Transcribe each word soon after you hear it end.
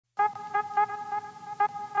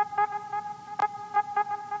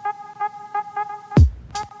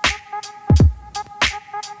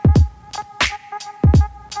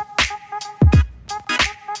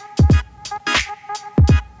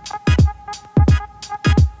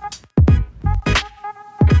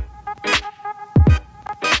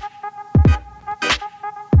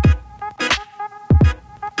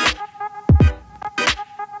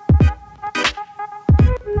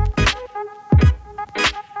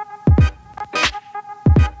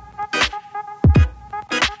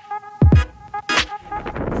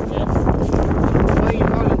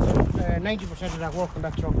of that work on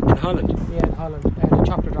that truck. In Holland? Yeah, in Holland. The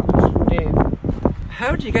chocolate doctors, Dave.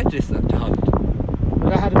 How did you get this to Holland?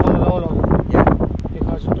 Well, I had it on a Lolo. Yeah.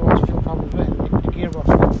 Because there was a few problems with the gearbox.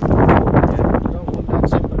 Yeah. They don't come that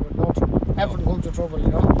simple with no trouble. Everything comes with trouble, you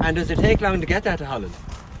know. And does it take long to get that to Holland?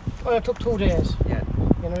 Well, it took 2 days. Yeah.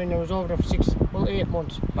 You know what I mean? I was over there for 8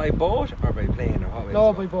 months. By boat or by plane or what way?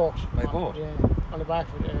 No, by boat. By boat? Yeah, on the back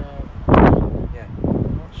of it. Yeah.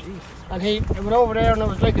 Jesus. And he went over there and it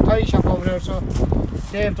was like a toy shop over there, so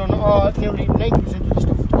they've done nearly 90% of the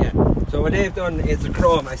stuff. Yeah. So what they've done is the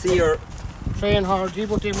chrome. I see your... Train hard, you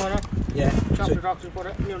put them on it. Yeah. Chocolate So doctors put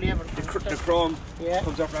it, nearly everything. the chrome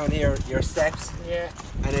comes up around here, your steps, Yeah.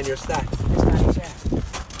 and then your stacks. It's nice, yeah.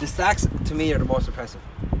 The stacks, to me, are the most impressive.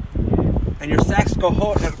 And your stacks go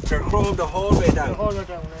they're chromed the whole way down. The whole way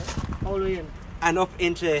down, all the way in. And up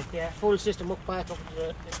into... Yeah, full system up back up to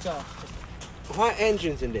the exhaust. What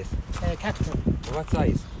engine's in this? Caterpillar. What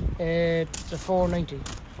size? It's a 490.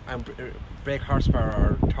 And brake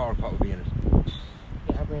horsepower or torque, what would be in it?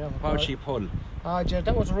 You have me enough. What would she pull?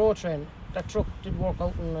 That was a road train. That truck did work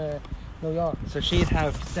out in New York. So she'd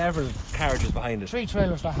have several carriages behind it. 3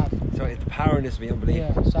 trailers that had. So the power in this would be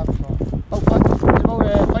unbelievable. Yeah, 7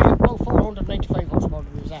 about 495 horsepower to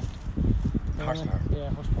be exact. Horsepower? Yeah,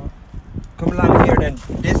 horsepower. Come along here then.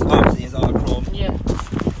 This obviously is all chrome. Yeah.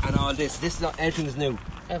 And all this. Everything is new.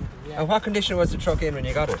 Everything, yeah. And what condition was the truck in when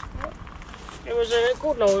you got it? It was a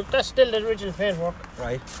good load. That's still the original paintwork.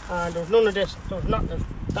 Right. And there was none of this. There was nothing.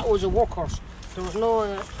 That was a workhorse. There was no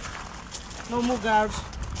mud guards,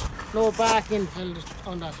 no backing held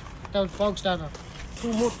on that. That was bog standard.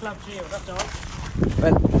 2 mud flaps here, that's all.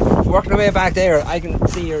 Well, working away back there, I can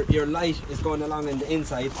see your light is going along in the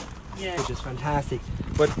inside, Yeah. which is fantastic.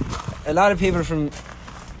 But a lot of people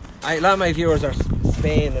a lot of my viewers are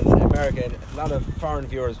Spain and America, and a lot of foreign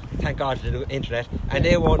viewers, thank God to the internet, and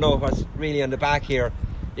they won't know what's really on the back here.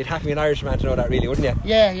 You'd have to be an Irishman to know that, really, wouldn't you?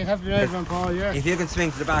 Yeah, you'd have to be an Irishman, Paul, yeah. If you can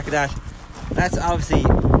swing to the back of that, that's obviously...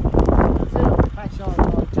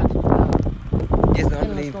 Isn't it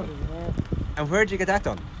unbelievable? And where did you get that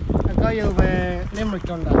done? A guy over Limerick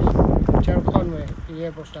done that. Gerald Conway, he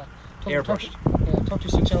airbrushed that. Airbrushed?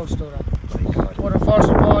 36 hours to do that. My God. But first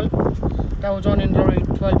of all, that was done in the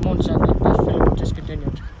 12 months and that film was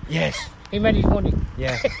discontinued. Yes. He made his money.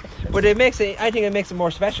 Yeah. But I think it makes it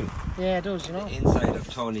more special. Yeah, it does, you know. The inside of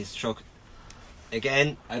Tony's truck.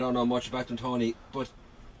 Again, I don't know much about them, Tony, but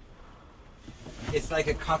it's like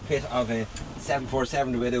a cockpit of a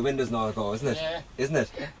 747 where the windows now go, isn't it? Yeah. Isn't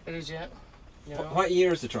it? It is, yeah. You know. What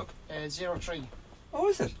year is the truck? 03. Oh,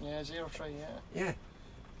 is it? Yeah, 03, yeah. Yeah.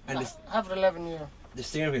 And I have an 11 year. the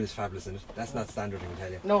steering wheel is fabulous in it. That's not standard, I can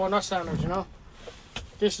tell you. No, not standard, you know.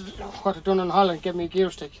 This is what I've done in Holland, give me a gear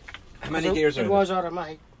stick. How many gears are it? It was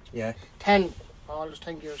automatic. Yeah. 10. Oh, there's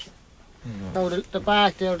 10 gears. Now the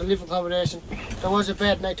back there, the living accommodation, there was a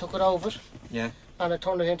bed and I took it over. Yeah. And I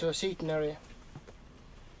turned it into a seating area.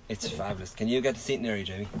 It's fabulous. Can you get the seating area,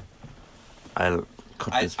 Jamie? I'll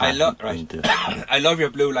cut this I back love and, I love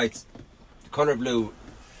your blue lights. The colour blue,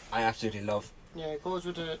 I absolutely love. Yeah, it goes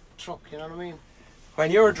with the truck, you know what I mean?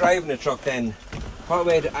 When you're driving a truck then, what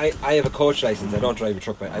way I have a coach licence, I don't drive a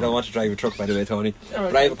truck, I don't want to drive a truck by the way, Tony,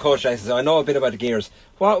 but I have a coach licence, so I know a bit about the gears.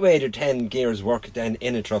 What way do 10 gears work then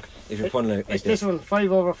in a truck if you're putting it like it's this one,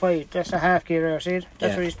 5/5, that's a half gear there, see it?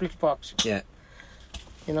 That's where you split the box. Yeah.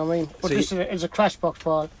 You know what I mean? But So this is a crash box,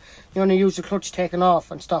 Paul. You only use the clutch taking off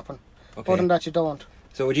and stopping. Okay. Other than that you don't.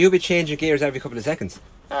 So would you be changing gears every couple of seconds?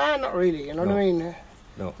 Not really, you know what I mean?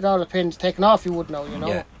 No. It all depends. Taking off you would know, you know?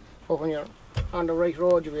 Yeah. But when you're on the right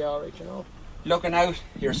road you'll be alright, you know? Looking out,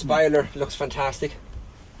 your spoiler looks fantastic.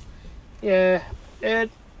 Yeah.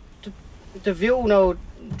 The view now,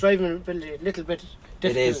 driving will be a little bit difficult.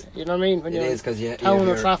 It is. You know what I mean? When It you're is, because you town have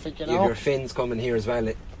or your, traffic, you you have know? your fins coming here as well.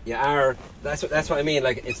 You are, that's what I mean,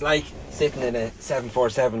 like it's like sitting in a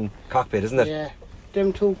 747 cockpit, isn't it? Yeah.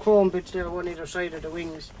 Them 2 chrome bits there, one either side of the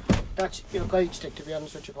wings, that's your guide stick, to be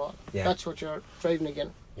honest with you, Paul. Yeah. That's what you're driving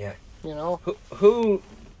again. Yeah. You know? Who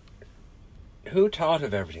thought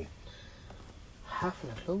of everything?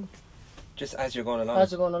 Haven't a clue. Just as you're going along?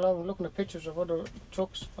 As I'm going along, looking at pictures of other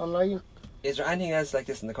trucks online. Is there anything else like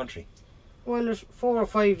this in the country? Well, there's 4 or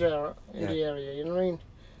 5 there in Yeah. the area, you know what I mean?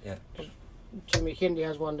 Yeah. There's Jimmy Kindy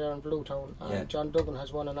has one there in Bluetown, and Yeah. John Duggan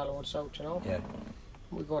has one in Allowood South, you know? Yeah.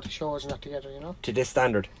 We go to shows and that together, you know? To this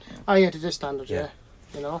standard? Oh yeah, to this standard, Yeah. yeah.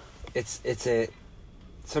 You know? It's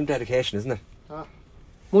some dedication, isn't it?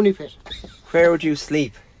 Money pit. Where would you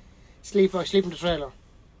sleep? I sleep in the trailer.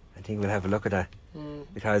 I think we'll have a look at that. Mm.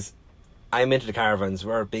 Because I'm into the caravans,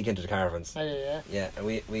 we're big into the caravans. Oh, yeah. Yeah, and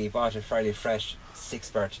we bought a fairly fresh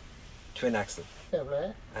 6-berth twin axle. Yeah,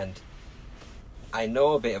 play. And I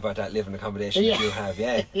know a bit about that living accommodation Yeah. that you have.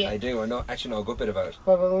 Yeah, Yeah. I do. Actually know a good bit about it.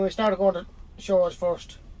 But when we started going to shows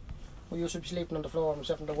first, we used to be sleeping on the floor,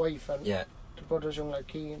 myself and the wife, and Yeah, the brothers, young like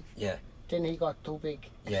Keane. yeah, Then he got too big,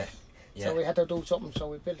 yeah, yeah. so we had to do something. So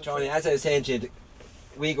we built a Johnny, as I was saying to you,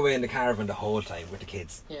 we go in the caravan the whole time with the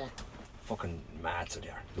kids. Yeah, Fucking mad, so they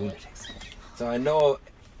are lunatics. So I know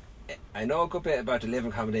a good bit about the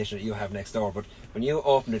living accommodation that you have next door. But when you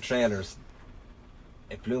opened the trailers,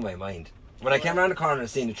 it blew my mind. When I came around the corner and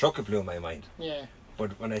seen the truck, it blew my mind. yeah,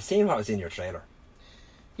 But when I seen what was in your trailer,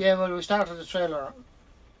 yeah. Well, we started the trailer.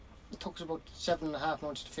 It took us about 7.5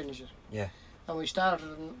 months to finish it. yeah, And we started,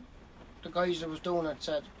 and the guys that was doing it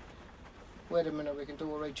said, "Wait a minute, we can do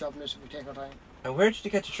a right job in this if we take our time." and where did you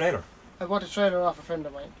get the trailer? I bought a trailer off a friend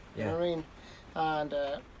of mine. Yeah. You know what I mean?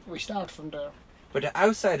 And we started from there. But the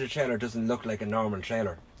outside of the trailer doesn't look like a normal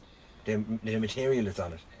trailer. The material that's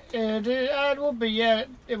on it. It would be, yeah.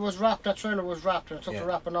 It was wrapped. That trailer was wrapped, and it took Yeah. the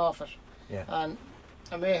wrapping off it. Yeah. And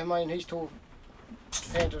a mate of mine, he's two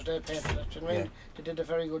painters. They painted it. Do you know what I mean? Yeah. They did a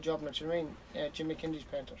very good job in it. Do you know what I mean? Jimmy Kindy's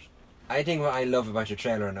painters. I think what I love about your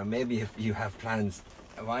trailer, and maybe if you have plans,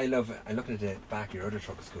 what I love, I'm looking at the back of your other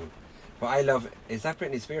truck at school. What I love, is that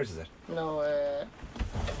Britney Spears, is it? No,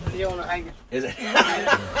 Leona Haggard. Is it?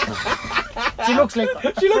 She looks like.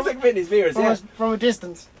 She looks like Britney Spears, from, yeah. from a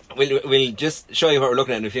distance. We'll just show you what we're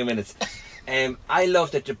looking at in a few minutes. I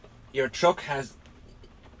love that your truck has,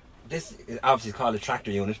 this is obviously called a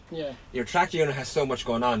tractor unit. Yeah. Your tractor unit has so much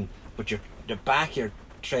going on, but the back of your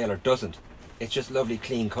trailer doesn't. It's just lovely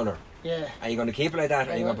clean colour. Yeah. Are you going to keep it like that,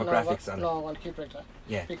 or are you going to put No, graphics on it? No, I'm going to keep it like that.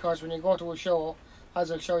 Yeah, Because when you go to a show,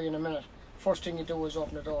 as I'll show you in a minute, first thing you do is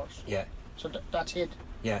open the doors. yeah, So that's it.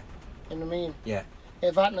 yeah, You know what I mean? yeah,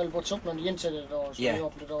 If Vatton will put something on the inside of the doors Yeah. when you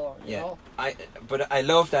open the door, you yeah. know? But I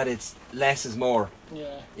love that it's less is more.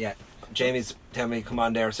 Yeah. Yeah. Jamie's telling me come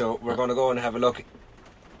on there, so we're going to go and have a look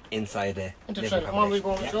inside the Into the living trailer. Come on, we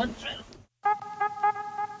go accommodation. inside. Yeah.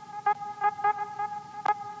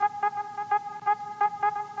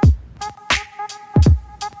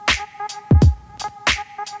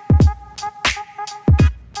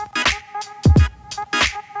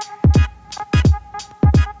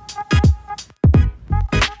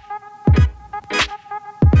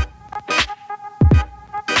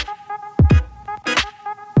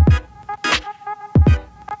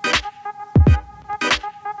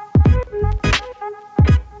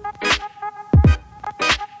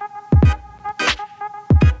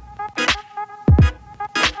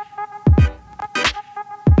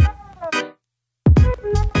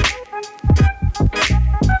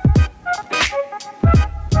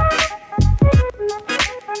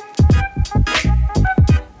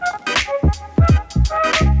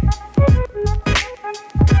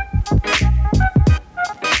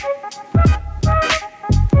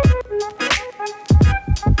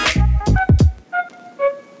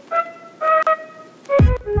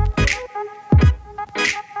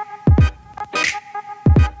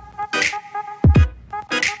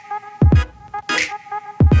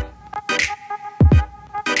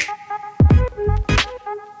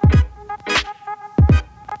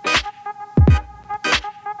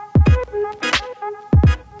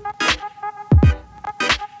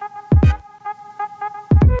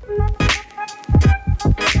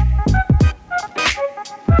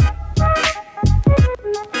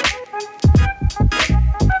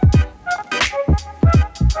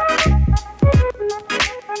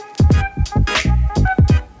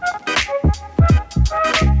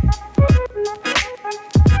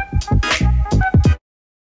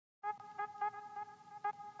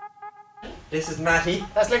 This is Matty.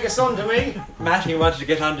 That's like a son to me. Matty wanted to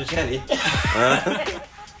get on the telly.